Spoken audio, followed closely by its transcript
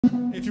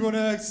If you want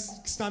to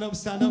stand up,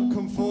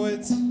 come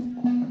forward.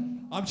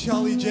 I'm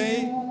Charlie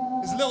J.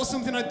 There's a little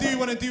something I do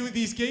want to do with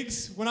these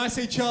gigs. When I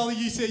say Charlie,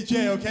 you say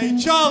J, okay?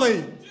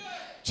 Charlie!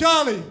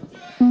 Charlie!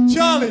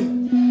 Charlie!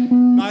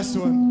 Nice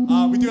one.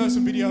 We do have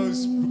some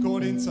videos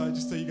recording, so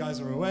just so you guys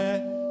are aware.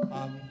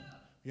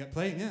 You got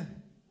playing, yeah?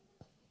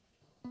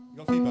 You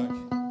got feedback?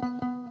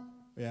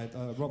 Yeah,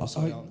 Rob was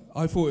out.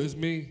 I thought it was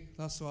me,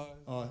 that's why.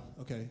 Oh,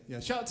 okay. Yeah,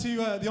 shout out to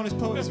The Honest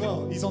Poet as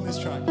well. He's on this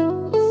track.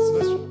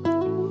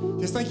 So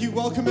yes, thank you.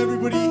 Welcome,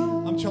 everybody.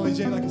 I'm Charlie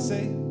J, like I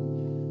say.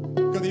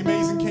 Got the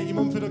amazing Katy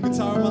Mumford on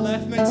guitar on my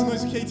left. Make some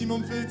noise for Katy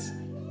Mumford.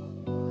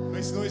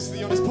 Make some noise for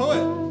The Honest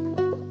Poet.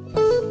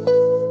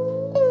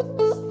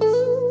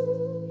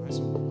 Nice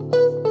one.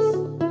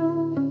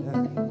 Yeah.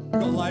 We've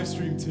got a live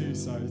stream too,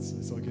 so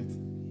it's all good.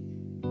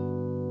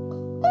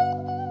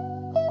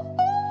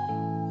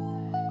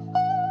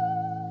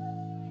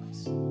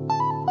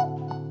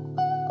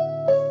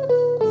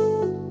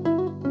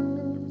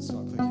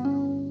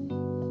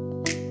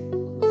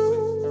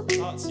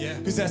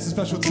 Cause that's the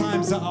special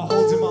times that I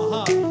hold in my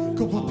heart.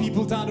 Couple of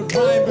people down the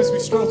rhyme as we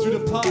stroll through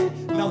the park.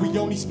 Now we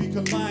only speak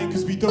online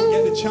cause we don't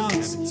get the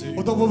chance.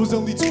 Although I was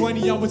only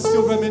 20, I would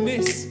still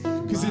reminisce.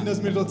 Cause in those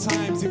middle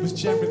times it was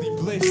generally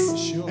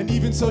bliss. And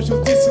even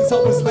social distance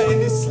I was letting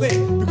it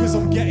slip. Because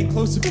I'm getting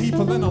close to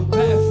people and I'm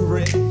better for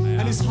it.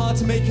 And it's hard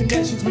to make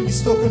connections when you're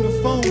stuck on the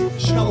phone.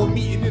 Now we're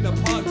meeting in a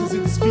park cause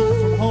in the speaker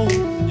from home.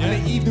 And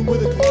an evening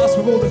with a glass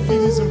with all the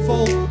feelings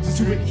unfold. Just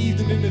to an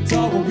evening in the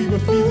dark where we were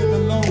feeling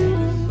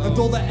alone. And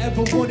all I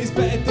ever want is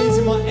better days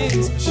in my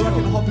ends. Where I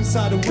can hop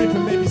inside a whip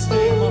and maybe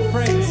stay with my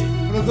friends.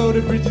 And although the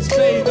bridges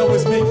fade, I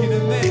was making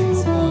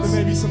amends. But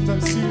maybe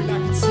sometime soon I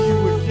can see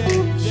you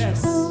again,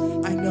 yes.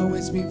 I know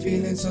it's been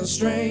feeling so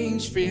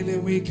strange,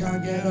 feeling we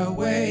can't get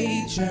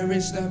away.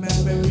 Cherish the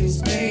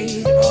memories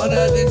made, all of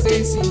the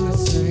days seem the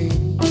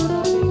same.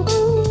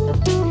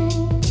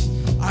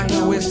 I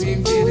know it's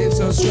been feeling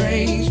so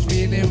strange,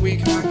 feeling we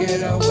can't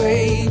get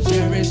away.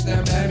 Cherish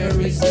the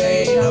memories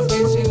made, I'm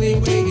patiently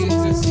waiting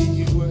to see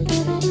you again.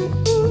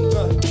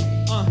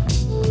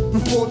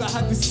 Before I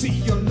had the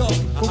city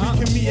unlocked, but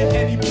we can meet at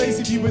any place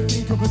if you would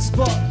think of a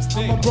spot.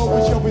 And my bro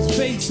would show his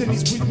face and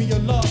he's with me a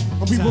lot.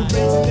 And we were raised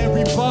in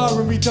every bar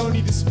and we don't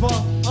need a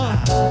spot.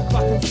 Back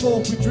and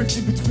forth, we're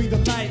drifting between the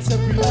lights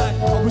every night.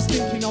 I was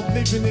thinking I'm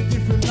living a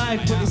different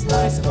life, but it's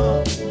nice.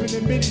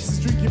 Been a minute since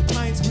drinking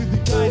pints with the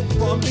guys,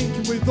 but I'm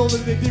linking with all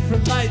of the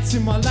different lights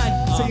in my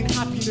life. Saying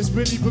happiness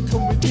really will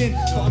come within,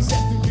 but I'm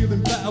definitely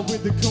feeling better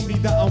with the company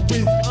that I'm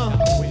with.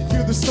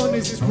 Feel the sun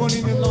as it's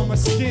running along my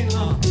skin.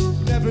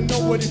 Never know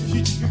what the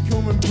future could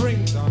come and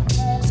bring.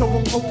 So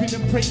I'm hoping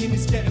and praying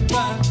it's getting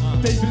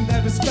better. Days were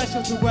never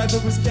special, the weather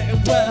was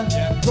getting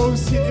wetter.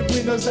 Rose tinted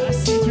windows that I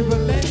see through a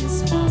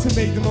lens. To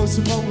make the most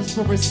of moments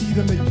before I see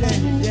them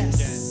again,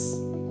 yes.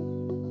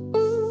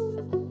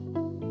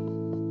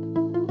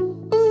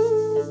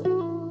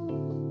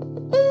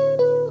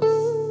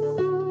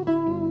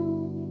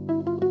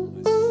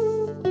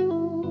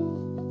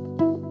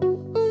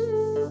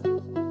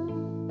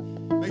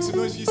 Make some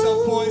noise for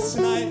yourself, boys,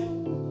 tonight.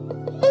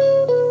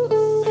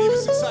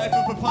 Excited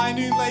for Papaya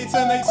Noon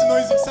later? Make some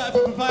noise excited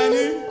for Papaya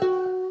Noon.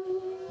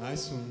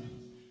 Nice one.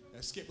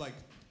 Yeah, skip like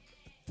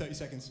 30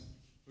 seconds.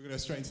 We're going to go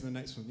straight into the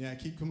next one. Yeah,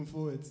 keep coming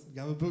forward.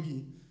 Have a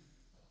boogie.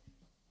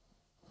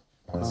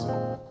 Nice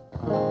one.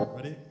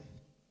 Ready?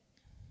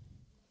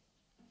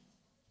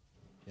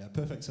 Yeah,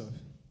 perfect stuff.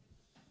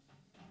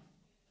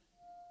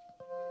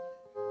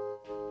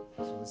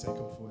 Just want to say come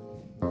forward.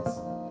 Nice.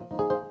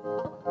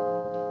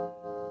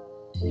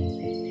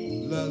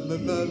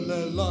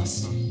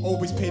 Lost.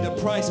 Always pay the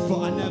price, but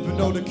I never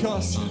know the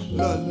cost.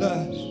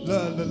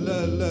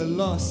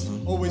 Lost.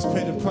 Always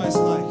pay the price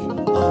like.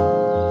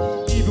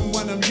 Even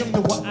when I'm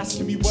younger, were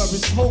asking me where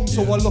is home.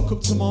 So I look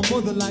up to my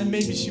mother like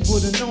maybe she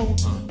would've known.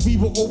 We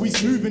were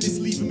always moving, it's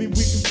leaving me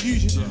with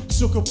confusion.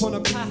 Stuck up on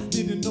a path,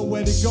 didn't know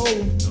where to go.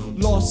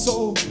 Lost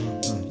soul.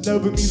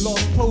 Love with me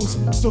lost post,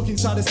 stuck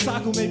inside a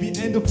cycle, maybe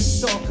end up in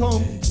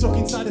Stockholm. Stuck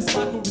inside a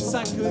cycle,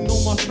 recycling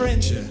all my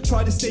friends.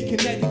 Try to stay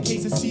connected in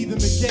case I see them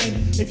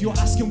again. If you're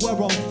asking where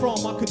I'm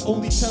from, I could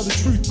only tell the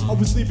truth. I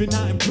was living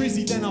out in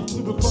Brizzy, then I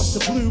flew across the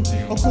blue.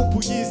 A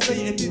couple years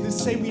later, didn't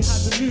say we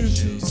had the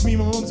news. Just me,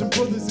 my mums and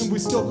brothers, and we're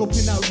stuck up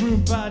in that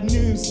room. Bad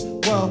news,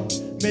 well,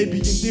 maybe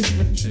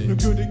indifferent. No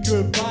good at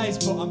goodbyes,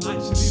 but I'm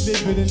actually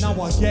living. And now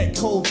I get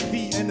cold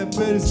feet and the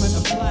bird is meant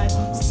to fly.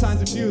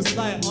 Sometimes it feels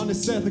like on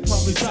this earth I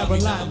can't reside,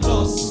 but like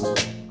lost.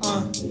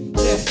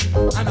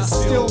 Yeah, and I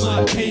still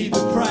might pay the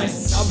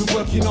price. I've been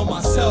working on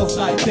myself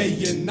like day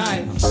and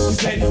night.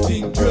 Is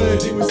anything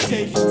good? It was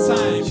taking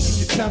time.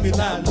 You can tell me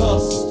like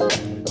lost.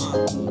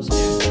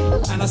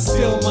 Yeah, and I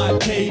still might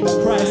pay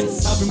the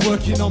price. I've been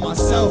working on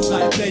myself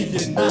like day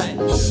and night.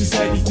 Is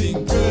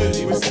anything good?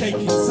 It was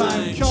taking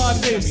time.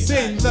 Cardiff,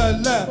 sing,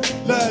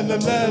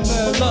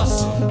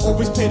 lost. Always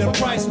Always pay the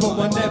price, but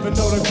I never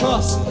know the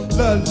cost.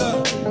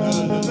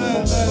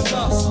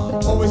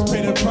 Lost. Always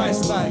pay the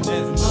price like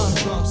never know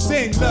the cost.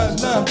 Sing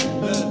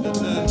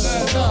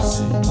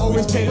lost.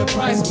 Always pay the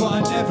price, but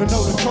I never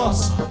know the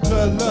cost.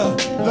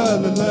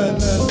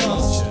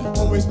 Lost.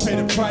 Always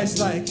pay the price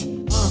like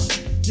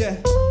yeah.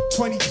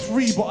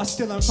 23, but I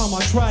still haven't found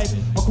my tribe.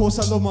 Of course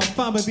I love my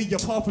family,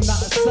 apart from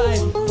that aside.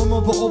 My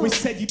mother always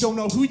said you don't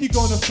know who you're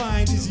gonna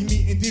find. Is you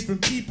meeting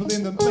different people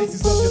in the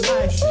places of your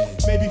life?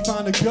 Maybe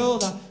find a girl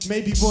that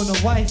maybe want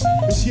a wife.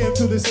 If she ain't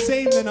feel the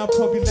same, then I'll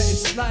probably let it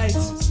slide.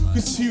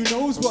 Cause who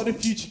knows what the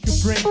future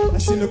could bring. I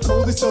seen the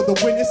coldest of the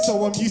winter,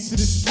 so I'm used to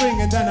the spring.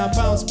 And then I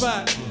bounce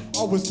back.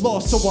 I was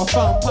lost, so I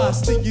found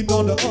past. Thinking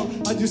on the up,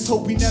 I just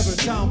hope we never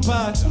down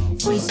bad.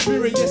 Free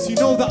spirit, yes, you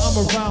know that I'm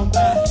around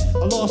that.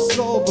 I lost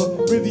soul,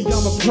 but really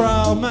I'm a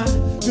proud man.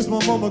 Cause my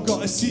mama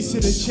got a see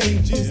to the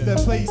changes, their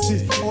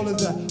places. All of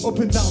the up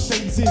and down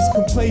phases,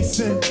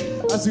 complacent.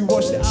 As we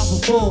watch the album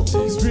fall,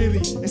 cause really,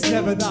 it's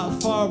never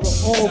that far at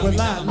all. We're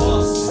like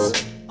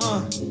lost,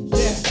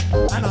 yeah.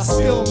 And I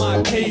still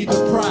might pay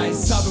the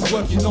price. I've been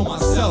working on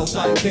myself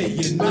like day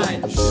and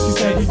night.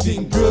 Cause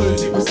anything good,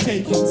 it was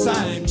taking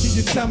time. Can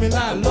you tell me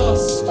like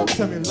lost?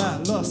 Tell me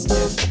like lost,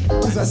 yeah.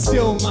 Cause I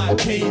still might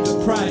pay the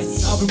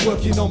price. I've been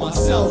working on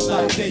myself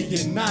like day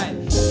and night.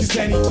 Cause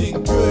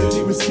anything good,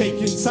 it was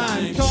taking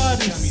time.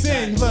 Cardiff,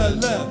 sing,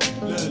 lost.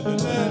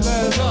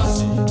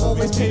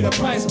 Always pay the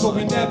price, but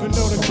we never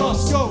know the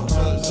cost. Go,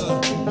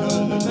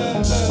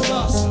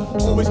 lost.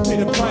 Always pay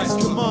the price,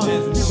 come on.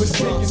 It was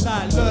taking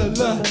like lost.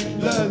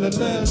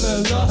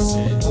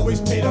 Always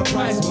pay the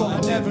price, but I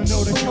never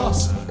know the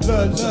cost.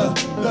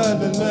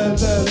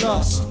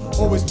 Lost.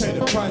 Always pay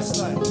the price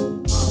like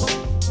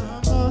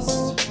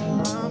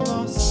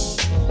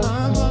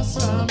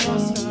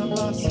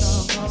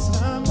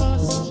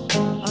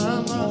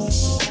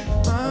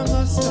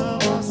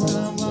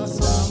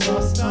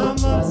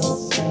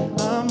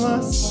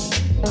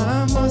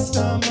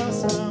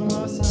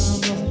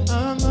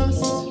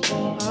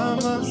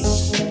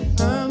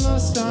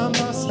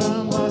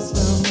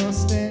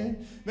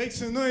Make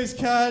some noise,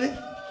 Cardiff.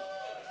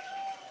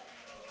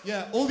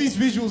 Yeah, all these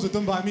visuals are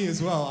done by me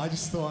as well. I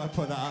just thought I'd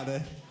put that out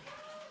there.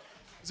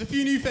 There's a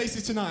few new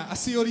faces tonight. I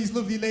see all these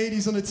lovely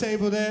ladies on the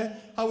table there.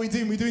 How are we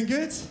doing? We doing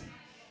good?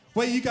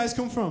 Where you guys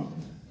come from?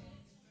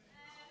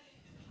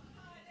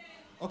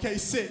 Okay,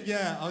 sick,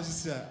 yeah. I was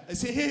just,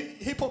 is it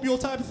hip-hop your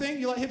type of thing?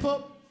 You like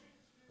hip-hop?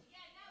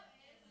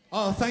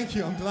 Oh, thank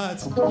you, I'm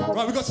glad.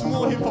 Right, we've got some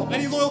more hip-hop.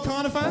 Any Loyal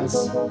Kana fans?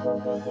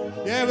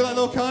 Yeah, we like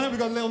Loyal Kana. We've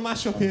got a little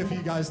mashup here for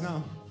you guys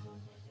now.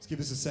 Just give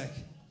us a sec.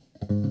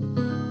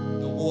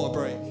 The water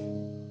break.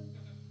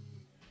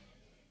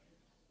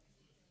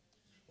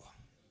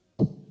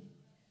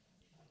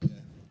 Yeah.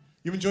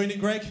 You enjoying it,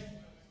 Greg?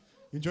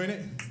 You enjoying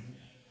it?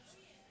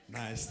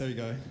 Nice, there we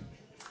go.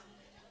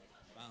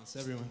 Bounce,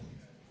 everyone.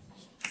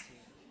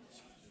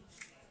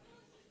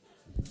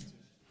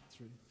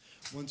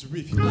 Wonder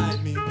if you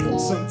like me,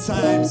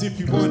 sometimes if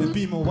you wanna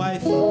be my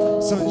wife.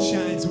 Sun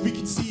shines and we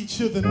can see each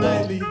other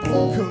nightly.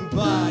 Come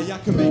by, I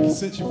can make it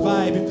such a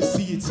vibe if I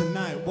see you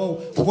tonight.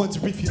 Whoa, I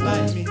wonder if you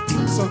like me,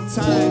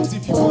 sometimes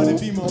if you wanna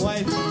be my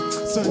wife.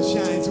 Sun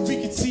shines and we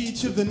can see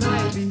each other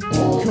nightly.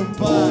 Come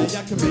by,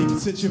 I can make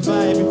it such a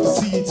vibe if I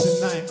see you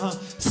tonight.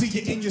 See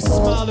you in your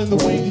smile and the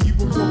way that you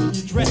were rocking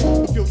your dress.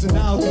 I feel to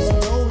now cause you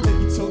know that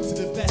you talk to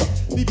the best.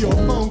 Leave your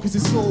phone cause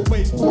it's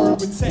always boring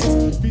with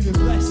text. Feeling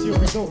blessed, you're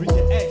ignoring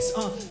your ex.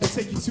 I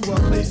take you to a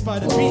place by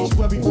the beach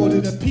where we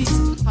ordered a piece.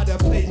 Had a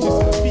plate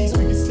just a feast,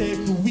 we could stay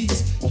for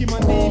weeks. Keep my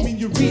name in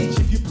your reach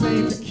if you're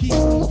playing for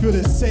keeps. Feel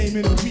the same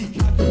in a week,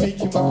 I can make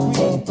you my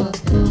queen.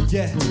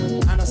 Yeah,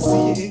 and I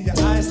see it in your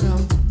eyes now.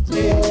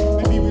 Yeah,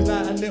 maybe we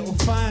light a little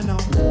fire now.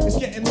 It's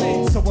getting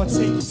late, so I'll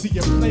take you to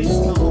your place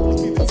now. You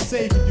feel it's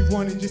safe if you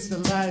wanted just to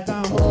lie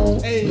down.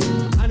 Hey,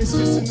 and it's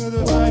just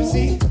another vibe,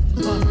 see?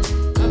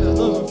 And the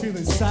love I feel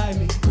inside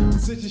me.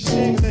 It's such a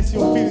shame unless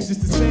you're feeling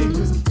just the same.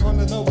 Cause on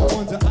the low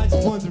I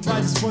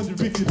just wonder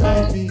if you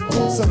like me.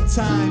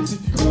 Sometimes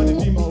if you wanna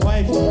be my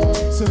wife,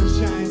 sun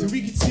shines and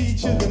we can see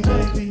each other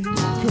nightly.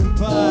 Come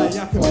by,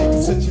 I can make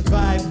it such a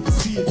vibe if I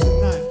see it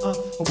tonight. I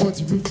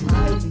wonder if you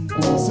like me.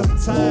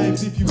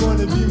 Sometimes if you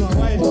wanna be my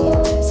wife,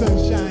 sun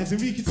shines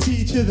and we can see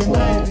each other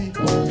nightly.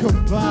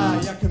 Come by,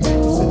 I can make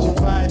it such a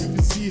vibe if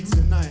I see it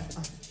tonight.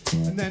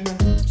 And then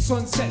the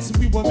sun sets and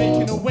we were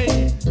making a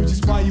way, which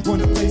is why you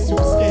want a place to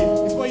escape.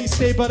 It's why you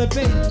stay by the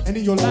bay, and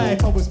in your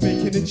life I was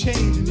making a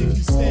change. And if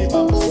you stay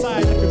by my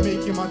side, I can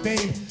make you my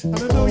dame. And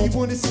I know you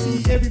want to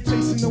see every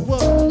place in the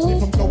world.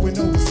 If I'm going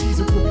overseas,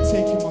 I will be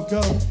taking my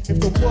girl. If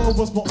the world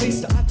was my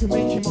oyster, I can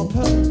make you my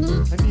pearl.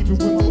 And even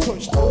with my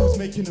touch toes,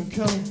 making them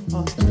curl.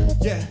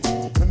 Yeah,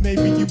 and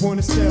maybe you want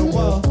to stay a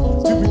while.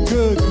 Doing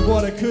good, do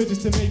what I could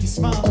just to make you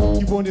smile.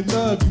 You wanted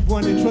love, you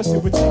wanted trust,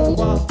 it would take a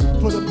while.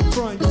 Pull up in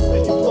front, you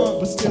say you want,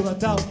 but still I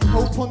doubt.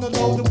 Hope on the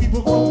low that we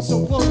were growing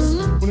so close.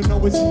 Wanna know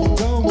what's in your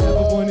dome,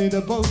 never wanted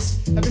a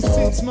boast. Ever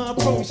since my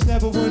approach,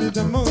 never wanted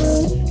the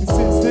most. And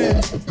since then,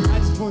 I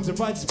just wonder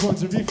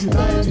if you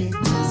like me.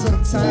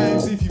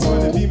 Sometimes if you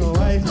wanna be my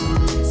wife,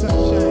 sun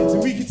shines.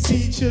 we could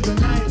see each other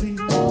nightly.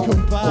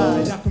 Come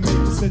by, I can make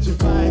you such a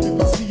vibe if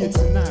we see you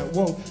tonight.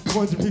 Whoa,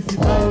 wonder if you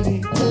like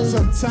me.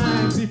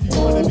 Sometimes if you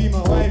wanna be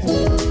my wife,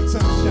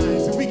 sunshine,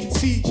 so we could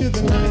see each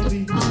other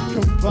nightly.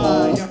 Come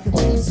by, I can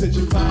make you such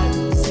a vibe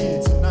if we see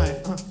you tonight.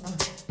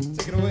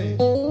 Take it away.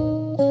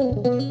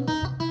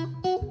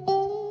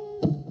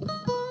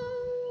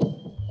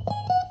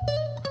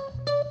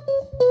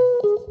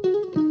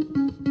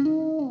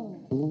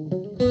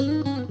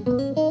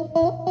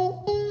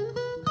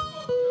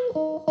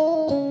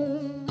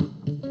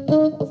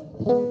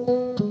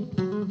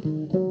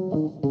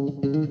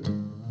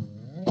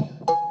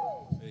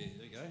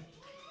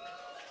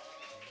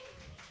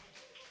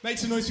 Make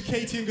some noise for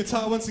Katy on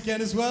guitar once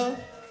again as well.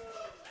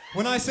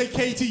 When I say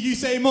Katy, you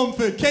say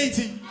Mumford.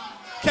 Katy,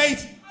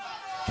 Katy,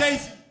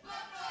 Katy.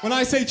 When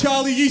I say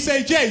Charlie, you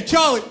say Jay.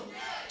 Charlie,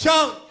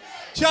 Charlie,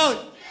 Charlie.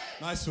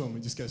 Nice one,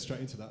 we just go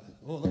straight into that.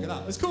 Oh, look at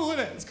that. It's cool,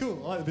 isn't it? It's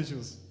cool, I like the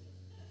visuals.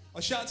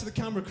 I'll shout out to the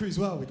camera crew as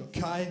well. We've got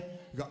Kai,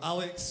 we've got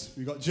Alex,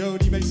 we've got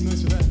Jody. Make some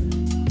noise for them.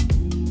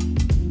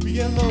 We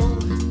get low,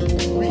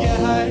 we get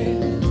high.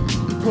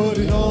 We put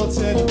it all to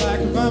the back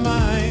of our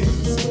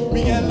minds.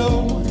 We get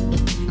low,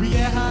 we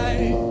get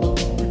high,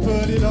 we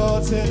put it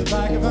all to the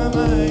back of our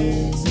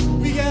minds.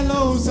 We get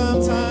low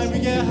sometime, we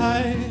get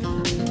high,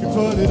 we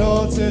put it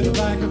all to the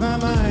back of our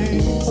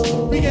minds.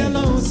 We get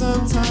low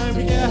sometime,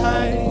 we get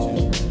high,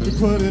 we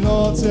put it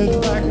all to the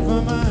back of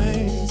our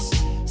minds.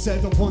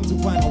 Said I wonder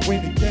when I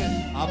win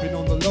again, I've been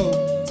on the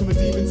low. To my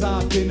demons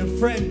I've been a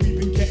friend, we've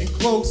been getting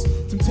close.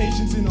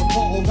 Temptations in a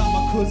bottle that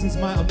my cousins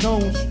might have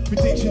known.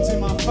 Predictions in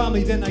my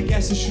family, then I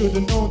guess I should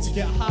have known. To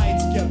get high,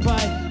 to get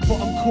by, but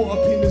I'm caught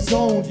up in the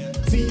zone.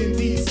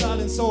 D&D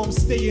silent, so I'm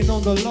staying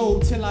on the low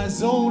till I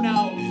zone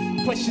out.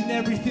 Question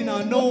everything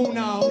I know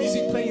now.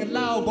 Music playing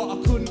loud, but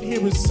I couldn't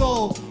hear a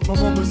soul. My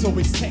mum was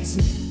always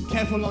texting,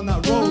 careful on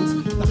that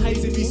road. The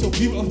highs they be so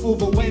beautiful,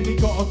 but when they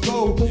gotta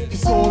go,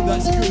 cause all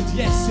that's good,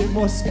 yes, it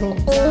must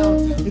come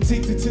down.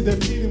 Addicted to the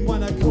feeling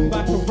when I come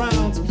back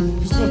around.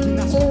 Cause nothing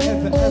lasts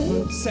forever,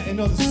 ever. Setting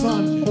on the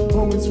sun.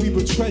 Moments we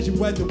would treasure,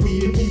 whether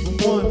we have even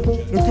won.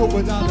 The good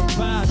without the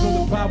bad,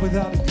 or the bad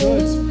without the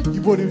good.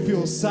 You wouldn't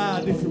feel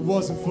sad if it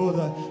wasn't for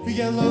the. We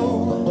get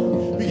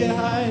low, we get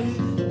high,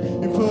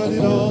 we put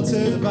it all to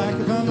the back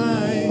of our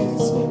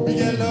minds. We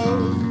get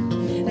low,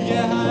 we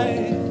get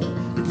high,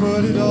 we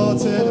put it all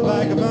to the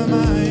back of our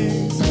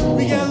minds.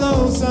 We get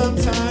low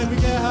sometime, we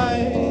get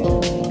high,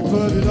 we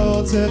put it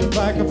all to the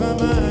back of our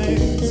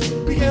minds.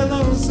 We get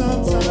low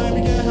sometime,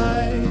 we get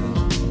high,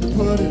 we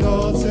put it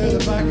all to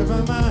the back of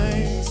our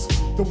minds.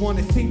 Don't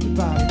wanna think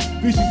about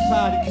it, vision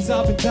clouded, cause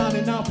I've been down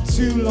and out for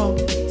too long,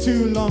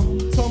 too long.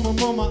 Told my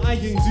mama I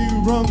ain't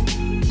do wrong,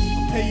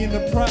 I'm paying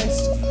the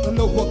price. And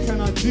look, what can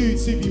I do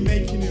to be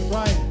making it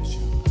right?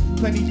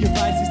 Plenty of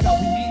vices that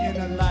we need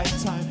in a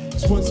lifetime.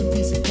 Just want some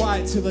peace and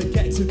quiet till I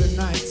get to the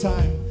night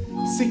time.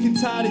 Sick and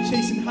tired of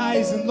chasing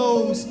highs and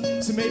lows,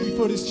 so maybe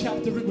for this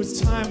chapter it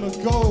was time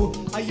ago.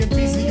 I am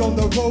busy on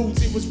the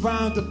roads, it was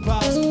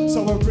roundabouts,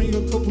 so I bring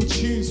a couple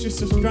tunes just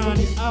to drown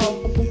it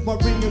out. Might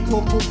bring a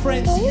couple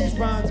friends to use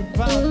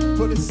roundabout,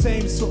 but the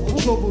same sort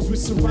of troubles we're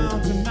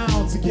surrounding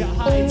now. To get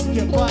high, to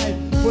get by,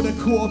 but they're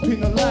caught up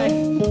in a life.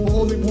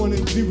 All they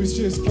wanna do is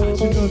just catch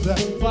another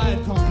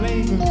vibe, can't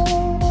blame them.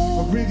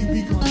 But really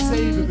we can't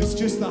save them, it's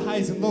just the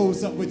highs and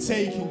lows that we're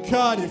taking.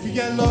 Cardiff, we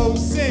get low,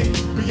 sing,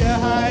 we get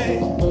high,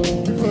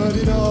 we put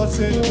it all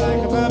to the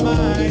back of our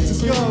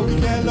minds. Let's go, we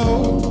get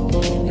low,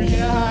 we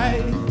get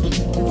high,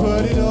 we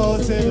put it all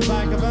to the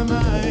back of our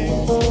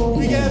minds.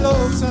 We get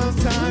low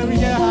sometime, we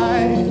get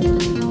high,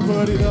 we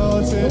put it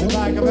all to the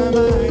back of our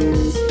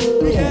minds.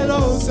 We get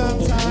low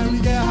sometime,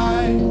 we get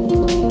high,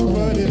 we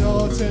put it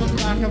all to the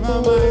back of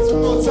our minds.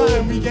 One more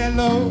time, we get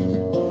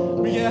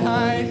low, we get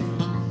high,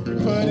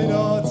 put it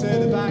all to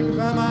the back of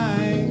our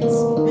minds.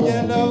 We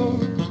get low,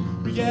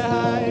 we get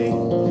high,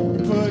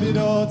 we put it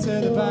all to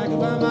the back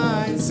of our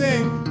minds.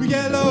 Sing, we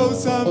get low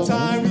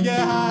sometime, we get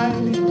high,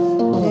 we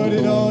put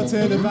it all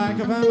to the back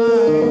of our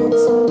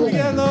minds. We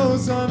get low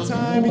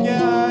sometime, we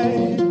get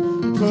high,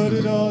 we put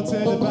it all to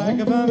the back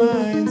of our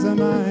minds, our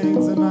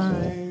minds, our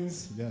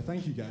minds. Yeah,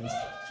 thank you guys.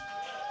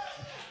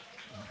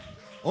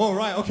 All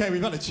right, okay,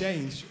 we've got to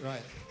change.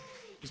 Right,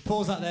 just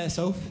pause that there,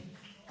 Soph.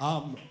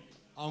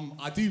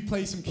 I do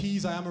play some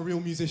keys, I am a real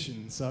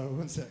musician, so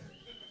one sec.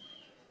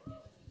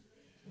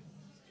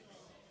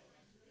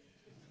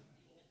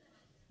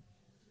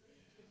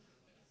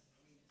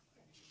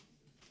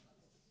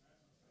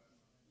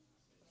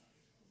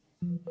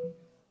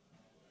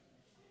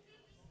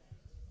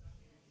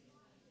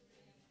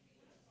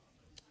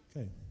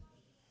 Okay,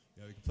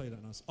 yeah, we can play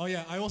that now. Oh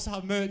yeah, I also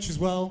have merch as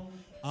well.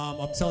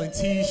 I'm selling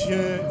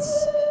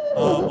t-shirts,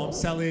 I'm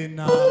selling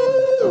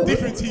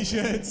different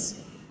t-shirts.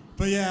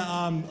 But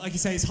yeah, like you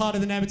say, it's harder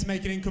than ever to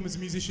make an income as a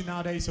musician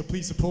nowadays, so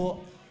please support.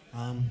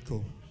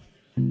 Cool.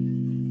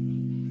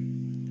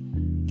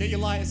 Get your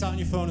lighters out on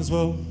your phone as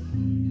well.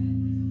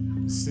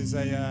 This is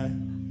a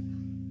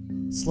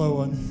slow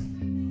one.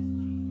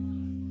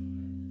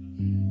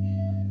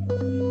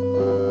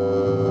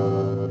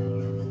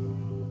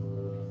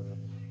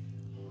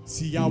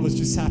 was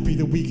just happy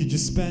that we could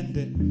just spend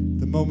it.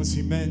 The moments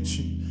we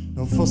mentioned,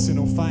 no fussing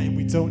or fighting,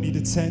 we don't need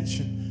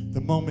attention.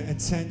 The moment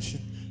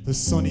attention, the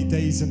sunny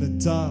days in the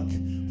dark,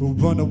 we'll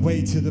run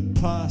away to the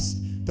past.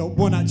 Don't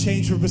want that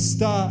change for a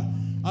start.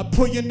 I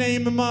put your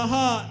name in my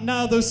heart.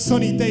 Now those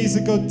sunny days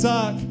that go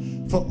dark,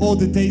 for all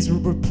the days we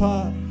were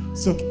apart,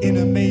 stuck in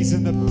a maze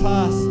in the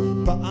path.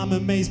 But I'm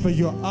amazed by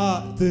your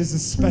art. There's a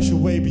special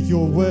way with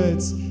your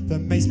words that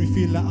makes me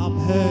feel like I'm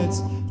heard.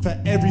 For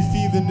every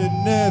feeling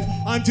and nerve,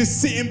 I'm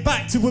just sitting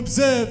back to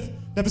observe,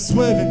 never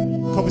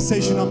swerving.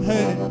 Conversation I'm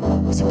hurting,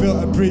 cause you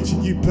built a bridge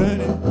and you burn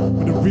it.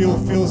 When the real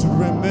feels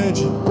were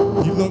emerging,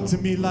 you looked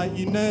at me like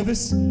you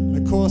nervous, and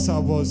of course I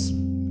was.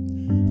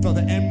 Felt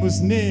the end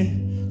was near,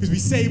 cause we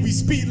say we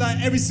speak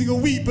like every single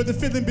week, but the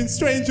feeling been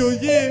strange all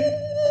year.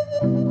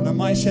 And I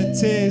might shed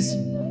tears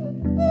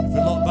if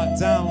I lock back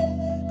down,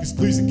 cause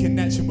losing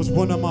connection was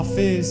one of my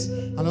fears,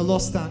 and I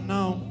lost that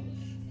now.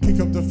 Pick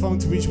up the phone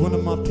to each one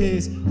of my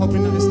peers,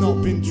 hoping that it's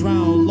not been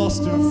drowned,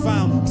 lost and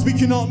found. Cause we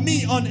cannot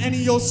meet on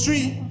any old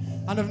street,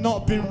 and I've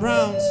not been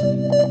round.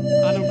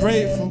 And I'm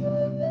grateful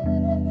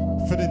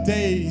for the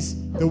days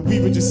that we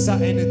were just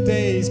sat in the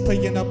days,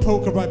 playing that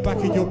poker right back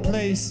at your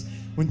place.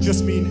 When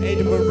just me and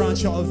Aiden were around,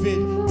 shot a vid,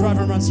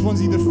 driving around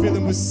Swansea, the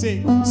feeling was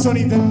sick.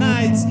 Sunny the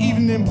nights,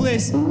 evening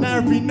bliss. Now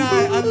every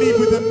night I leave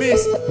with a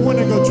miss.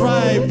 Wanna go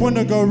drive,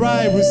 wanna go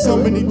ride with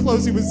somebody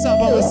close who was sat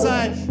by my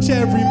side.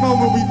 Share every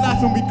moment, we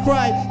laugh and we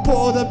cry. Put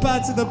all the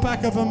bad to the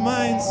back of our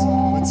minds.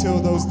 Until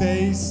those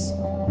days,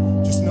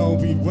 just know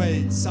we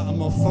wait. Sat on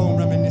my phone,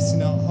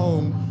 reminiscing at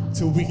home,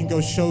 till we can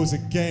go shows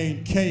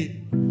again. Kate.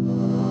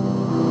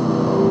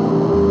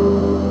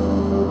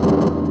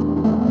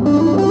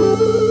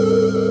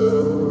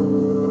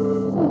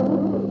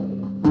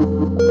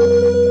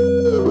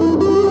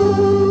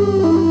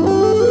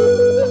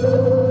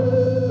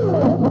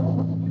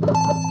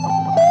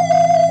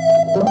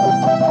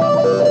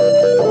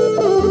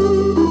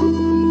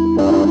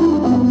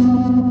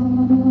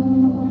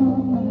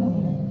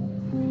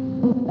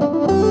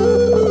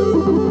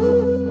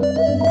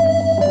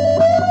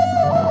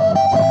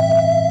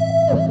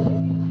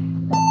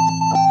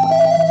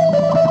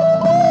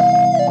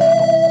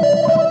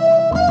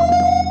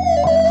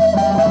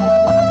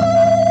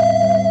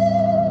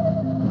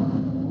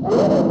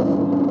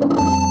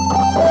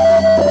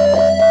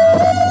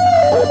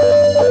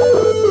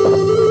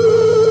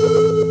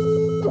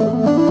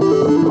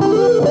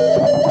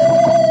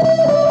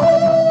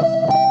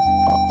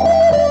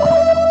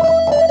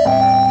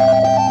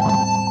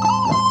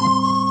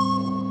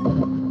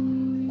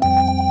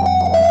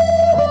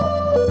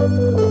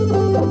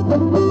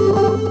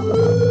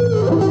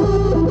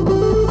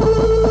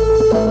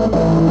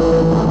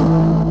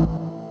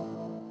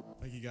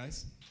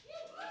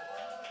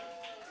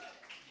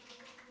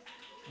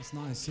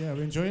 Yeah,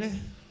 we're enjoying it.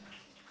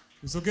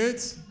 It's all good.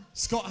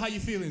 Scott, how you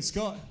feeling?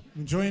 Scott,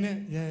 enjoying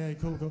it? Yeah,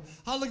 cool.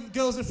 How the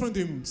girls in the front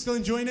doing? Still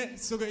enjoying it?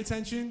 Still got your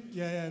attention?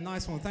 Yeah,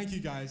 nice one. Thank you,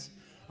 guys.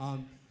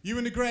 You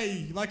in the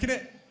grey, you liking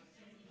it?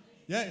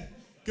 Yeah,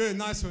 good,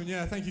 nice one.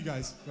 Yeah, thank you,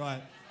 guys.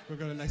 Right, we'll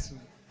go to the next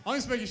one. I'm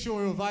just making sure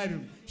we're all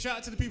vibing. Shout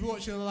out to the people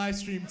watching the live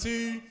stream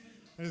too,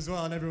 and as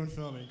well, and everyone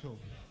filming. Cool.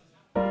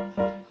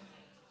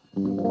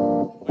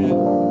 Oh,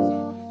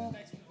 yeah.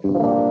 Next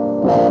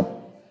one.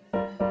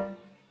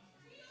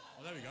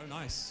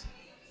 Nice.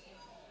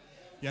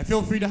 Yeah,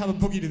 feel free to have a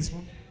boogie to this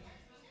one.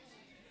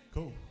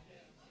 Cool.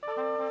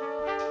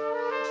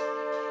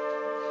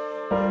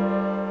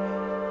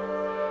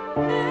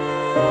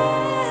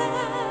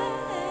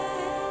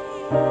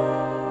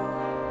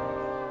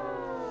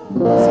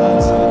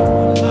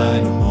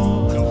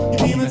 You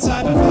be my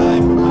type of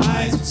vibe when my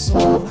eyes were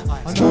sore.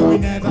 I know we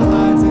never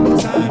had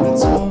any time to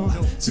talk,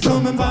 so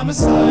come and by my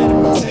side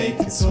and we'll take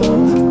it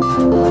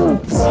all.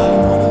 Cause I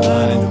don't wanna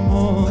lie no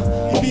more.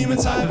 You be my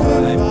type of vibe.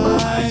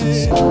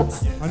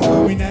 I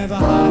know we never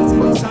had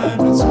any time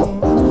to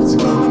talk, so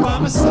come and by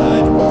my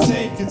side and we'll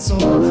take it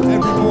all. Every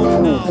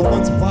morning now I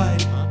wonder why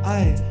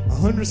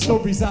 100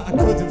 stories that I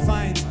couldn't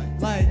find,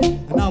 like,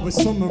 and now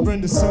it's summer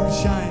and the sun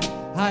can shine.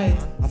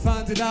 I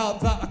found it out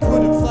that I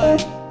couldn't fly,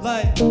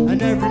 like,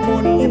 and every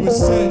morning you were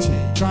searching,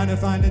 trying to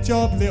find a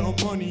job, little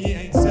money, it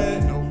ain't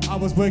certain. I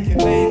was working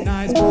late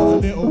nights, but a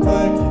little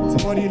work.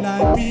 Body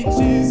like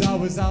beaches, I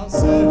was out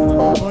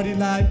surfing. Body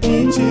like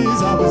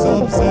beaches, I was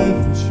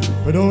observing.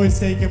 But always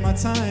taking my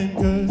time,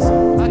 cause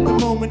at the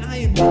moment I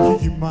am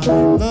making you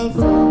mine, love.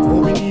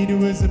 All we needed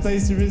was a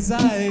place to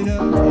reside, by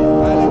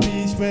the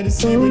beach where the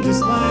sea would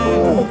just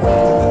line up. A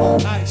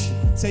little action,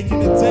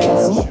 taking a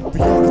date. But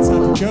you're the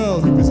type of girl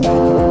who was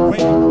making me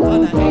wait,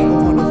 and I ain't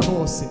wanna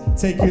force it.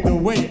 Taking the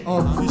weight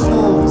off your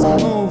shoulders,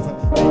 come over,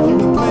 make you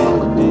a play.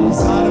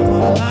 Cause I don't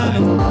wanna lie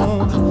no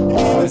more. You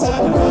give the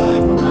type of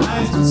vibe when my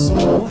eyes were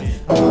sore.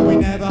 I know we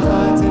never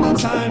had any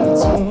time to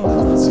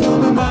talk, so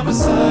come by my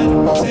side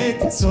and we'll take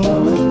it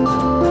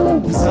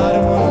all. Cause I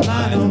don't wanna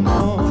lie no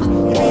more.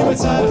 You be my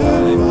type of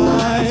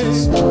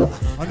vibe.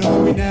 I know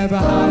we never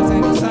had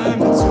any time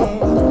to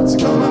talk, so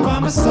come by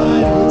my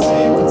side and we'll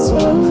take it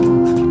all.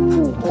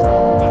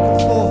 Back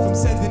and forth, I'm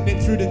sending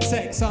it through the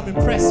text. I'm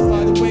impressed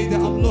by the way that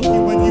I'm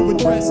looking when you were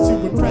dressed to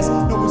impress.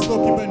 No one's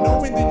looking, but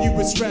knowing that you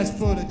were stressed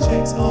for the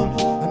checks on.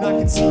 And I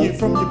can see it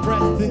from your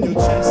breath in your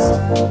chest.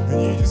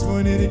 And you just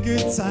wanted a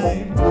good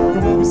time. Go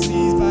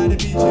overseas by the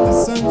beach in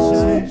the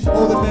sunshine.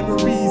 All the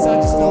memories,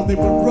 I just know they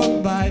were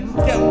run by.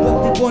 Get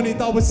what we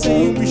wanted, I was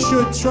saying we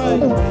should try.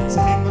 So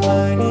hit my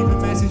line,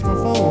 even message my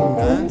phone.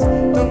 And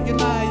don't you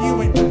lie,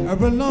 you ain't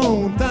better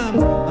alone. Damn,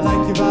 I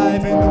like your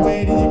vibe and the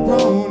way that you've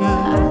grown.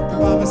 And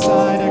by my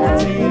side, I can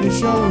take you to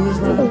shows,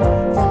 man.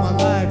 From my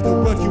life,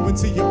 they'll work you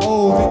until you're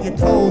old and you're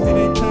cold. It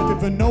ain't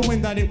perfect, but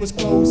knowing that it was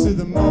close to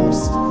the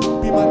most.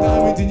 Be my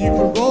diamond and you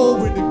can roll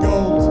with the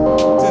gold.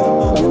 To the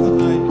moment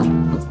that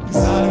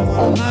cause I don't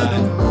wanna lie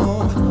no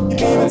more. You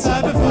be my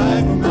type of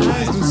vibe, but my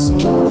eyes were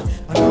sore.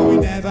 I know we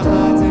never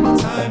had any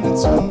time to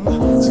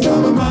talk. So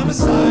come on by my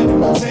side and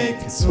we'll take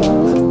it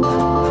slow.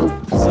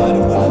 Cause I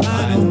don't wanna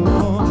lie no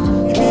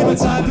more. You be my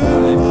type of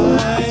vibe.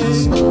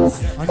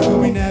 I know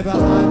we never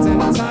had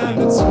any time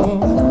to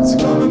talk. So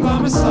come on by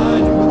my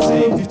side and we'll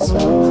take it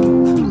slow.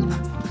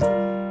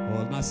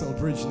 Well, nice little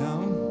bridge now.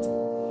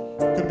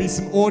 Gonna be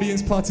some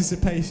audience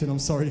participation, I'm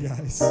sorry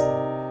guys.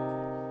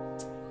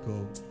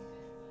 Cool.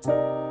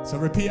 So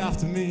repeat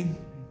after me.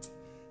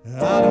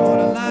 I don't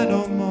wanna lie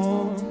no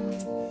more.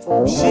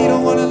 She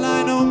don't wanna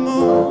lie no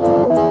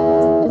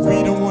more.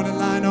 We don't wanna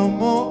lie no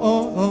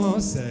more.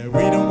 Say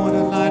we don't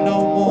wanna lie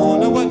no more.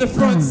 Now at the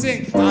front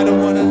sing, I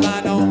don't wanna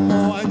lie no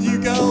more. And you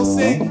girls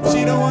sing,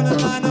 she don't wanna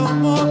lie no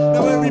more.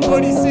 Now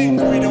everybody sing,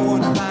 we don't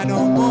wanna lie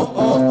no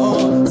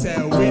more. Say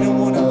we don't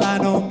wanna lie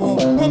no more.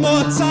 One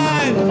more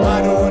time,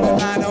 I don't wanna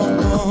lie no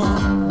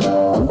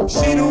more.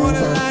 She don't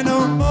wanna lie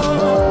no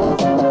more.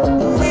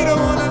 We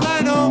don't wanna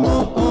lie no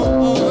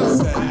more.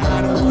 Say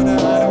I don't wanna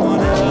lie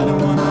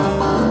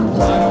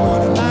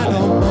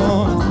no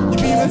more. You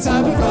be the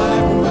type of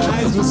vibe where my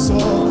eyes were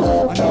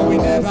sore. I know we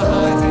never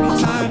had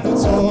any time to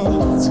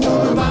talk. So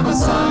come by my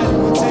side and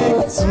we'll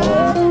take it slow.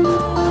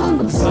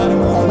 Cause I don't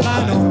wanna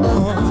lie no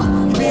more.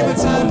 You be the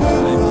type of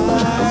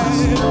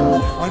vibe.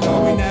 I know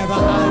we never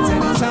had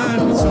any time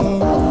to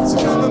talk. So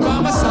come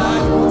by my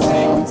side and we'll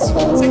take it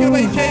slow. Take it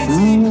away,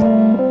 Katy.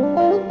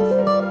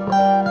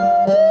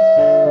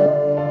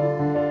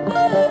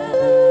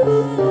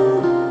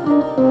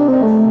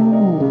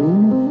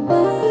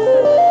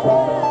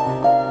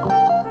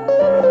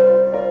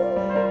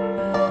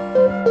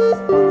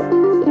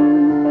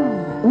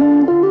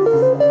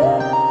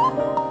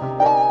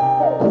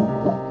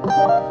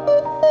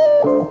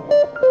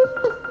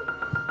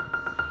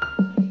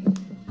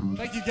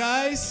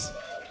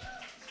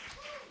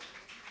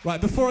 Right,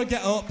 before I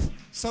get up,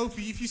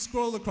 Sophie, if you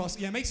scroll across,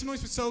 make some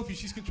noise for Sophie,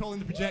 she's controlling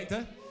the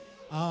projector.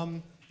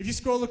 If you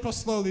scroll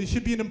across slowly, there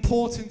should be an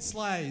important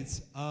slide.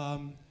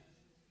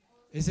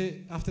 Is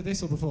it after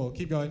this or before?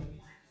 Keep going.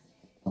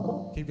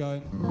 Keep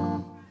going.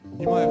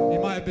 You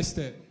might have missed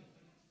it,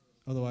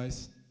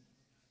 otherwise.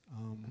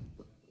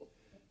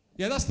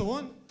 Yeah, that's the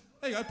one.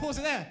 There you go, pause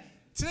it there.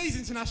 Today's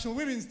International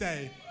Women's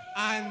Day.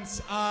 And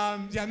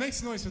make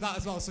some noise for that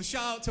as well. So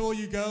shout out to all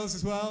you girls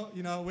as well,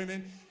 you know,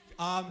 women.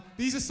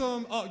 These are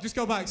some, just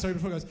go back, sorry,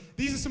 before it goes.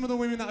 These are some of the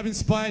women that have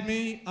inspired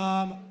me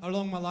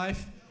along my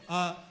life.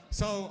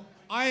 So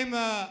I've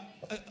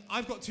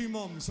got two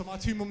mums, so my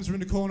two mums are in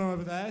the corner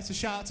over there. So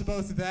shout out to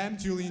both of them,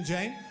 Julie and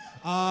Jane.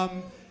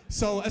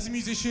 So as a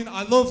musician,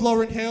 I love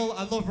Lauryn Hill,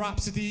 I love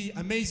Rhapsody,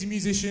 amazing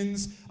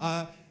musicians.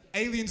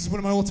 Aliens is one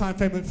of my all-time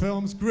favourite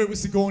films. Grew up with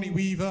Sigourney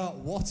Weaver,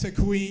 what a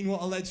queen,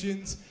 what a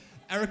legend.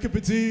 Erykah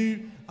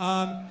Badu.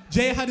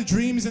 Jay Had a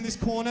Dream is in this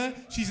corner.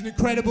 She's an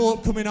incredible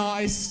upcoming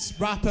artist,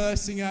 rapper,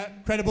 singer,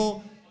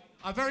 incredible.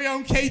 Our very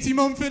own Katy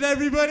Mumford,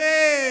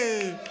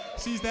 everybody!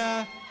 She's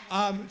there.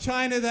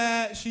 China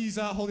there, she's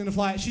holding the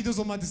flight. She does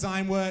all my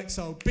design work,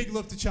 so big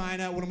love to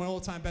China, one of my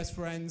all-time best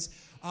friends.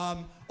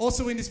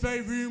 Also in this very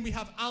room, we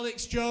have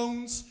Alex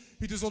Jones,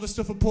 who does all the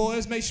stuff at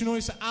Porters. Make some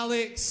noise for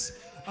Alex.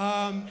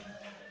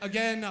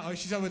 Again,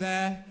 she's over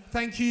there.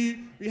 Thank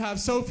you. We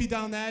have Sophie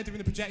down there doing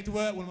the projector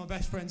work, one of my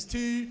best friends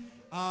too.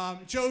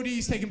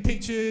 Jodie's taking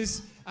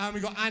pictures, and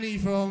we've got Annie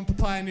from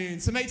Papaya Noon.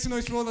 So make some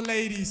noise for all the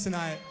ladies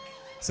tonight.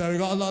 So we've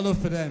got a lot of love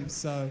for them.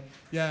 So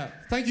yeah,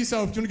 thank you,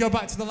 Sophie. Do you want to go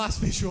back to the last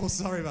visual?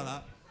 Sorry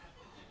about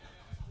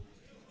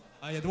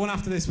that. Yeah, the one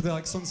after this with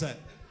the sunset.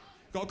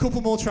 Got a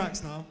couple more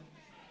tracks now.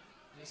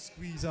 Let's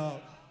squeeze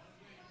out.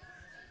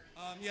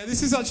 Yeah,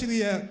 this is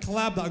actually a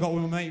collab that I got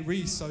with my mate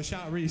Reese. So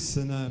shout out Reese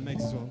and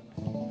Megs as well.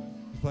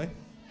 Play.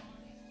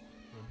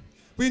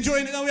 We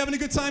enjoying it though? We having a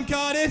good time,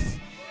 Cardiff?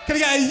 Can I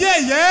get a yeah,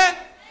 yeah?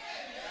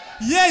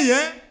 Yeah,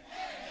 yeah?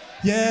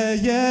 Yeah,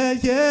 yeah,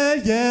 yeah,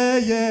 yeah,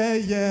 yeah,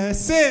 yeah.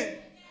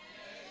 Sit!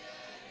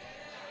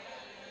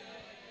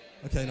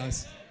 Okay,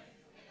 nice.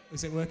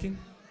 Is it working?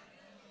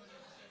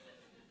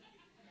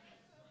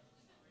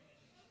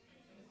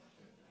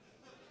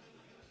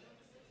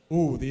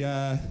 Ooh,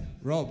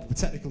 Rob, the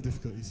technical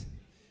difficulties.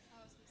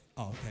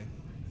 Oh, okay.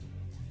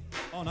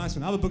 Oh, nice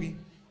one. Have a boogie.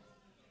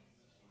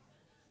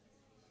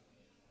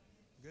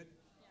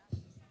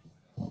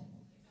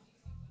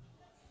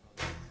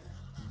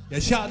 Yeah,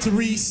 shout out to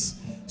Reese.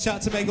 Shout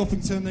out to Meg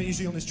Uppington, they're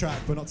usually on this track,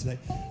 but not today.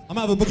 I'm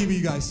gonna have a boogie with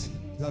you guys.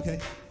 Is that okay?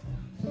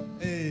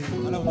 Hey,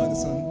 I don't like the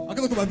song. I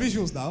can look at my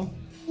visuals now.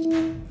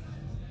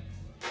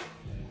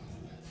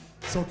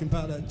 Talking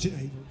about that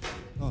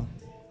oh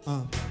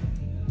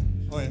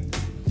yeah.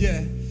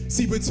 Yeah.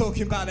 See, we're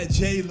talking about that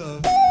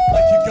J-Love.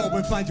 Like you go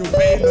and find your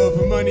bae-love,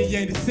 and money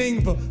ain't a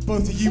thing, but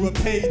both of you are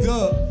paid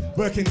up.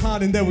 Working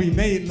hard and then we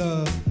made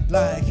love.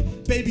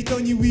 Like, baby,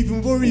 don't you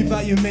even worry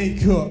about your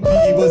makeup.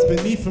 Beauty was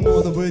beneath from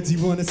all the words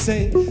you wanna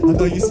say. I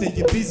know you say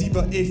you're busy,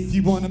 but if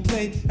you wanna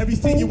play,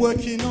 everything you're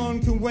working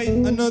on can wait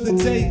another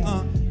day.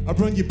 I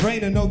run your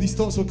brain and all these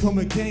thoughts will come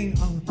again.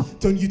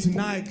 Don't you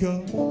deny it,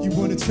 girl. You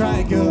wanna try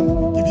it,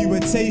 girl. Give you a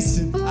taste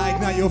and I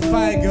ignite your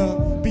fire,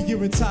 girl. Be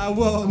your entire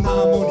world,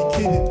 nah, I'm only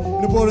kidding.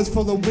 In a world that's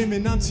full of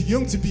women, I'm too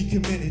young to be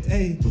committed,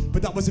 ayy.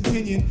 But that was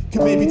opinion,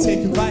 can maybe take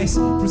advice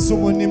from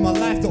someone in my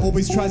life that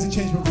always tries to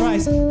change my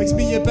price. Makes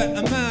me a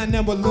better man,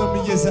 and will love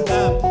me as I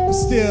am. But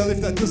still, if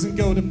that doesn't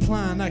go to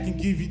plan, I can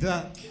give you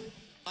that.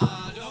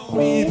 I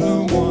don't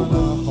even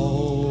wanna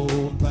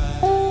hold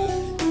back.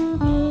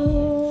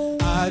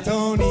 I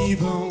don't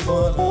even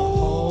wanna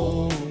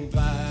hold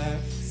back.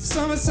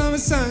 Summer, summer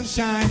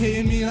sunshine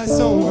hitting me like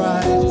so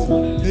right.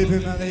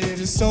 Living out here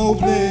just so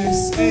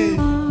bliss. Hey,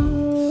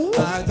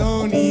 I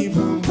don't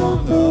even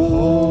wanna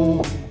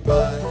hold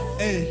back.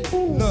 Hey,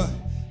 look,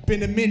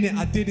 been a minute,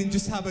 I didn't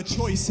just have a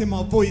choice. In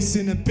my voice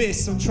in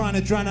abyss, I'm trying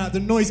to drown out the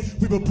noise.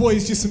 We were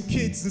boys, just some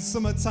kids, in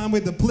summertime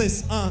with the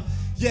bliss.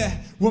 Yeah,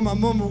 when my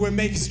mama would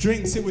make us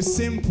drinks, it was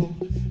simple.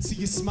 See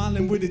you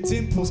smiling with the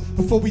dimples.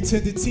 Before we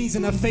turned to teens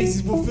and our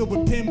faces were filled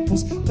with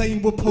pimples.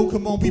 Playing with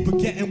Pokemon, we were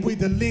getting with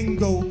the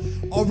lingo.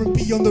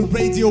 R&B on the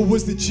radio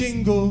was the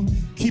jingle.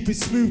 Keep it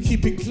smooth,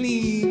 keep it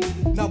clean.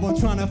 Now I'm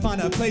trying to find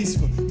a place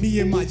for me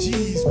and my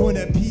G's. Want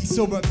a piece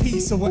or a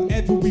piece or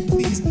whatever we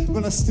please.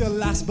 Gonna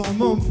still ask my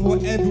mum for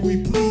whatever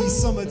we please.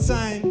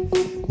 Summertime,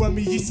 when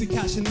we used to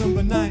catch a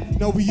number 9.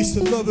 No, we used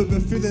to love it,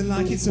 but feeling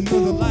like it's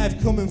another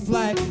life. Come and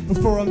fly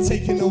before I'm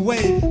taken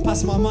away.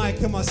 Pass my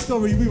mic and my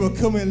story, we were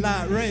coming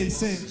like rain.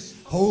 Sing,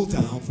 hold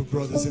down for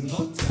brothers in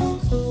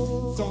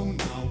lockdown. Don't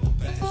now,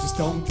 better just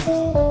don't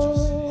down.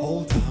 Just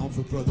hold down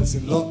for brothers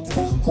in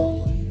lockdown.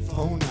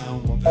 Phone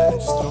now, better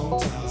just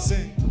don't down.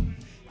 Sing,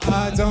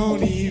 I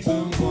don't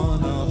even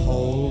wanna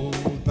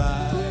hold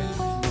back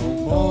no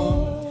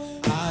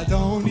more. I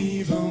don't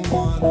even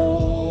wanna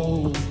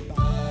hold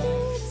back.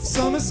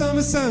 Summer,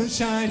 summer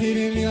sunshine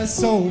hitting me like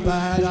so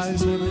bad. I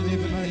just wanna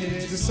live in my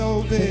head just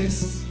so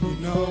this, you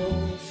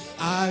know.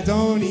 I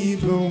don't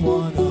even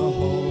wanna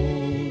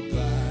hold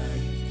back.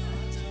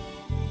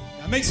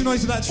 Make some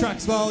noise with that track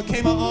as well. It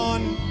came out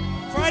on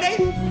Friday?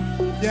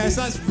 Yeah,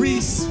 so that's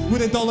Reese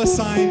with a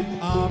 $sign.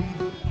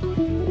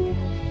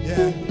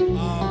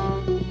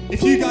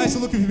 If you guys are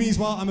looking for me as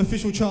well, I'm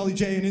official Charlie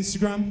J on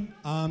Instagram.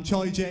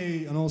 Charlie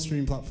J on all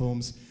streaming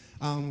platforms.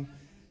 I'm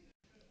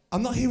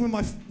not here with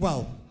my,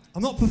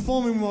 I'm not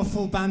performing with my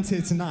full band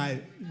here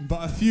tonight,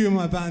 but a few of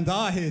my band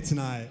are here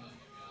tonight.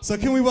 So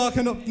can we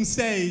welcome up on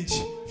stage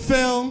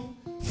Phil,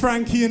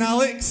 Frankie and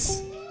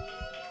Alex.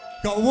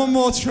 Got one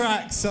more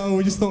track, so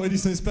we just thought we'd do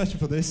something special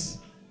for this.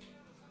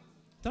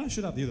 I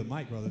should have the other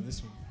mic rather than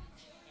this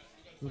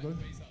one.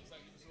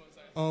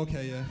 Oh,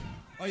 okay, yeah.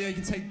 Oh yeah, you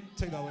can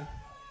take that way.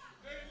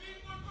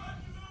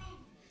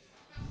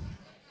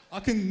 I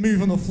can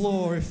move on the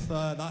floor if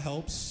that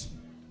helps.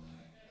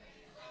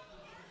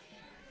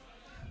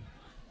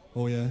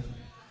 Oh yeah.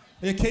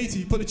 Yeah,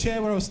 Katie, put the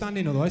chair where I was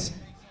standing otherwise.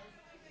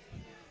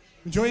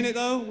 Enjoying it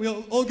though? We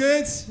all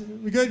good?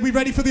 We good? We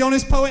ready for the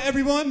Honest Poet,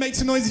 everyone? Make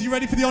some noise if you're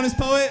ready for the Honest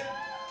Poet.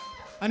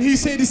 And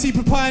who's here to see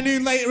Papaya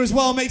Noon later as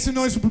well? Make some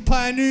noise for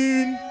Papaya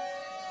Noon.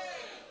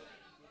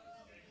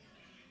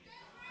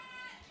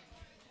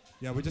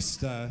 Yeah, we're just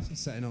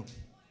setting up.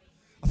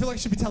 I feel like I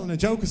should be telling a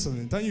joke or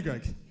something, don't you,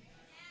 Greg?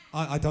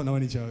 I don't know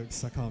any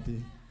jokes. I can't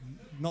be.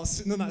 None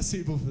that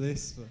suitable for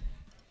this. But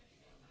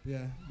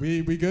yeah,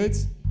 we good?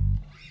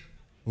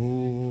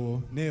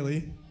 Oh,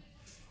 nearly.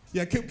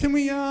 Yeah, can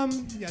we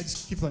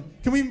just keep playing.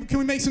 Can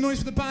we make some noise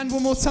for the band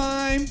one more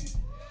time?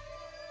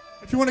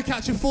 If you want to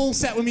catch a full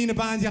set with me in a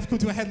band, you have to come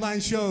to a headline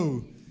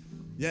show.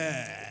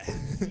 Yeah.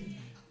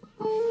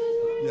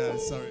 Yeah,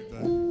 sorry,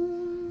 but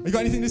you got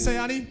anything to say,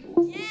 Annie?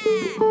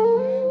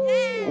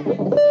 Yeah.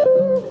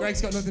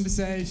 Greg's got nothing to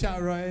say. Shout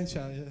out Ryan,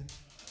 shout out, yeah.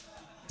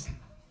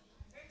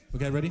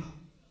 Okay, ready?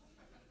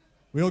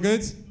 We all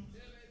good?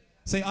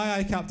 Say aye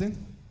aye, Captain.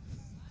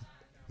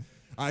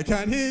 I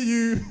can't hear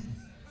you.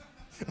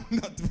 We're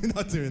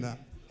not doing that.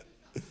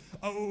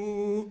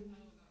 Oh.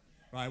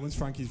 Right, once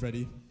Frankie's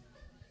ready.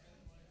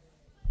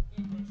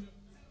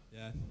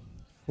 Yeah.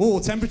 Oh,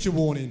 temperature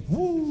warning.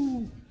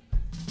 Woo.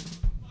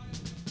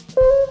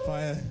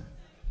 Fire.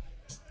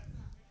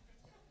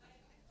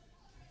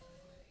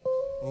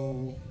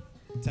 Oh,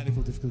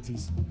 technical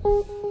difficulties.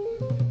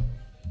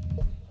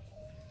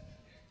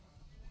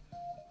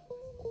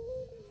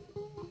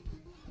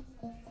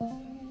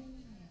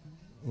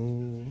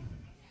 Oh.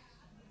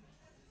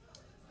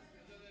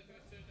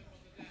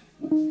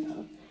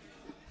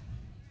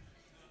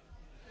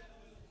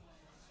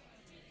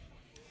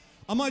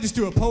 I might just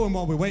do a poem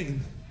while we're waiting.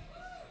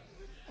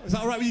 Is that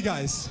all right with you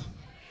guys?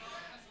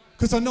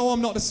 Because I know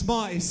I'm not the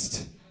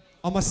smartest.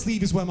 On my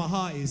sleeve is where my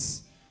heart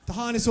is. To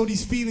harness all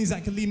these feelings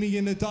that can leave me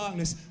in the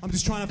darkness. I'm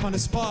just trying to find a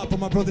spark, but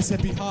my brother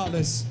said be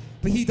heartless.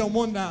 But he don't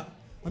want that.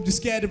 I'm just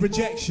scared of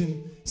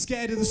rejection.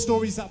 Scared of the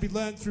stories that we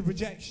learned through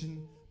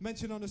rejection.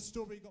 Mentioned on a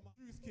story, got my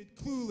truth kid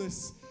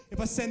clueless. If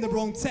I send the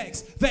wrong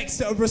text,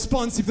 vexed at a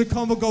response if the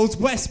convo goes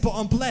west, but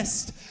I'm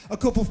blessed. A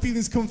couple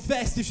feelings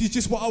confessed. If she's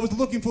just what I was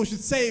looking for,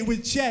 should say it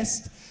with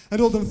chest. And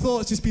all them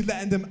thoughts just be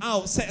letting them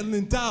out,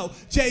 settling doubt.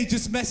 Jay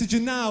just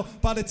messaging now.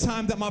 By the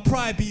time that my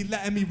pride be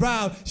letting me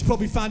round, she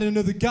probably find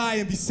another guy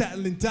and be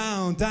settling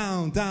down,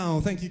 down,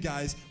 down. Thank you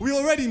guys. We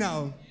all ready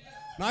now?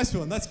 Nice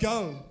one, let's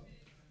go.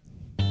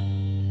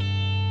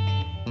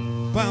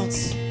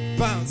 Bounce,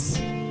 bounce,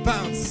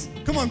 bounce.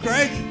 Come on,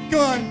 Greg, go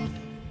on.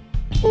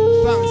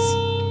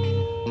 Bounce.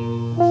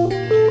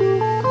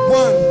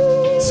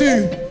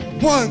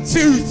 1,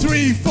 2,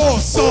 3, 4,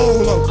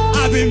 solo.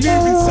 I've been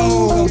moving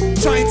solo,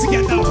 trying to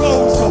get that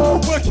rose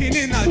though. Working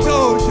in that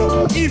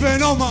dojo,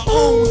 even on my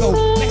own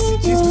though.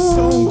 Messages with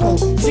stone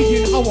cold,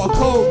 seeing how I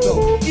cope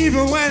though.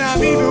 Even when I'm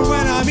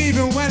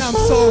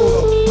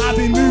solo. I've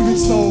been moving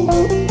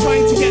solo,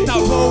 trying to get that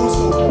rose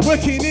though.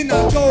 Working in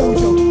that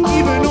dojo,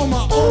 even on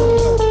my own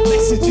though.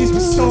 Messages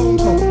with stone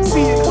cold,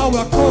 seeing how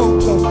I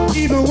cope though.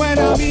 Even when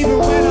I'm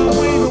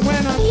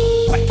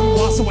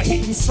so I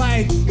hit and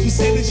slide. She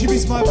said that she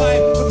missed my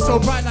vibe. Looking so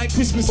bright like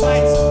Christmas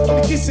lights.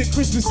 When we kiss at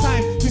Christmas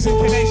time. Losing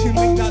connection,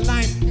 link that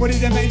line. What did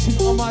they mention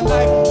on my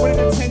life? What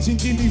did attention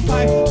give me?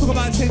 Fine. Talk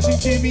about attention,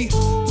 give me.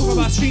 Talk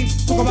about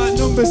streams. Talk about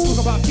numbers. Talk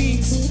about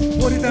fiends.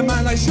 What did the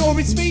man like? Sure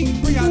it's me.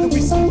 Bring out the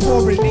whiskey,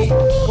 pour it me.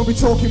 When we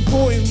talk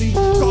importantly,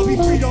 gotta be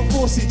free, don't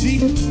force it, G.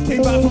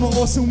 Came back from an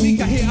awesome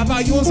week. I hear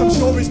about yours, I'm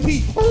sure it's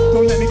peak.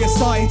 Don't let me get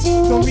started.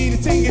 Don't mean a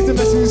thing if the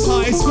message is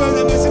hard. I swear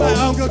that message like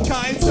I'm got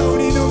cutting. So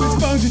many numbers,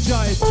 phones are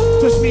giant.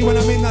 Touch me when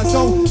I'm in that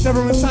zone.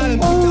 Never run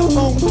silent, pick that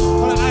phone.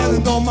 On an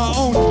island on my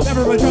own.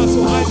 Never a drop,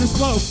 so I just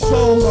flow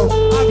solo.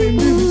 I've been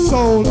moving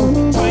solo,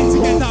 trying to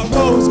get that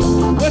rose.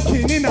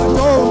 Working in that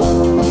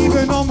dojo,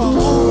 even on my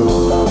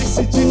own.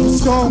 Messages were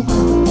strong,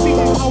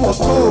 seeing how I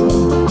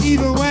go.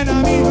 Even when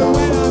I'm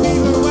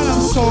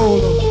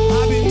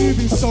solo. I've been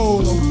moving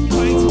solo,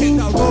 trying to get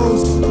that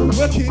rose.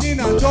 Working in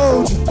that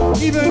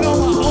dojo, even on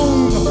my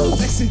own.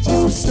 Messages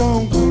were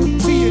strong,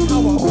 seeing how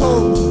I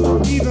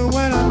go. Even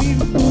when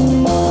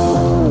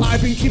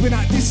I've been keeping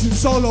that distance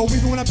solo,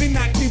 even when I've been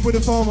that kid with a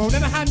FOMO.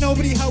 Never had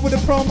nobody help with a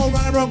promo,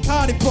 ran around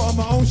Cardiff, put on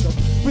my own show.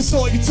 But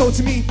sort of you told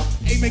to me,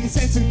 ain't making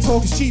sense and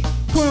talk is cheap.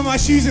 Put on my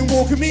shoes and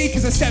walk with me,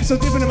 cause I step so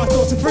different and my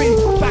thoughts are free.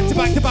 Back to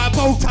back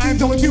both times,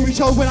 don't do each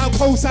other without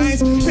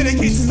cosigns. Been a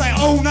kid since like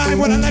 09,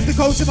 when I left the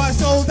coast and my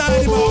soul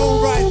died in my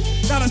own right.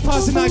 Now that's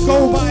passing that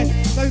go by,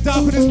 like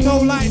dark when there's no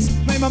lights.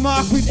 Made my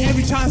mark with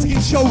every chance to get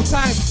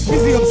showtime.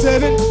 Busy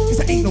observant, cause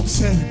I ain't no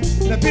servant.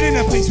 And I've been in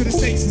a place with the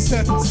snakes and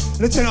serpents,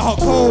 and I turn it hot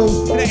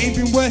cold, and it ain't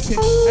been worth it,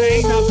 and it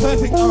ain't that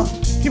perfect,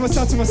 Keep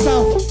myself to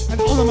myself, and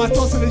all of my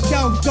thoughts on the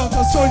shelf. Don't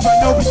tell stories about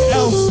nobody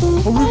else,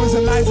 or rumors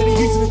and lies that you're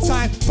using the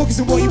time. Focus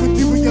on what you would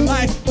do with your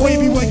life, what you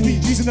be working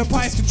with, using the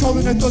price,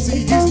 controlling the thoughts that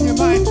you're using your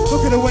mind.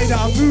 Look at the way that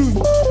I move,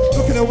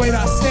 look at the way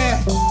that I stare.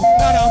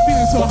 Now that I'm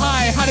feeling so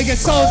high, how to get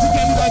soul to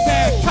get me like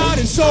that.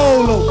 Cardiff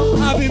solo,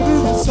 I've been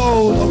moving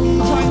solo,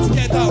 trying to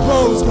get that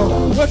rose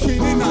gold, working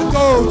in that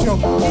dojo,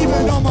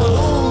 even on my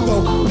own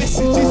though.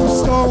 Messages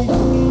with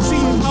stone,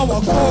 seeing how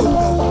I go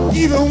though.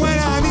 Even when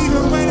I'm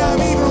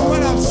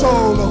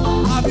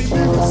solo, I've been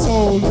moving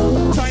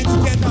solo, trying to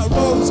get that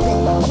rose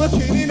gold,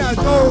 working in that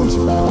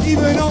dojo,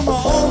 even on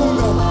my own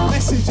though.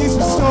 Messages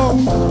with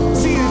stone,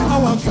 seeing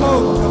how I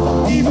go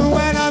though. Even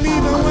when I'm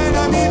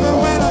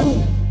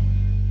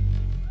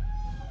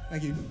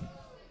Thank you.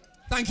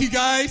 Thank you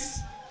guys.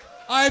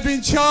 I've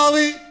been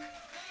Charlie.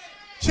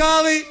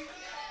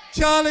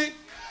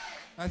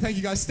 Thank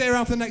you guys. Stay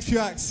around for the next few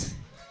acts.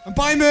 And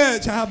buy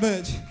merch. I have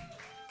merch.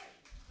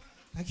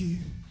 Thank you.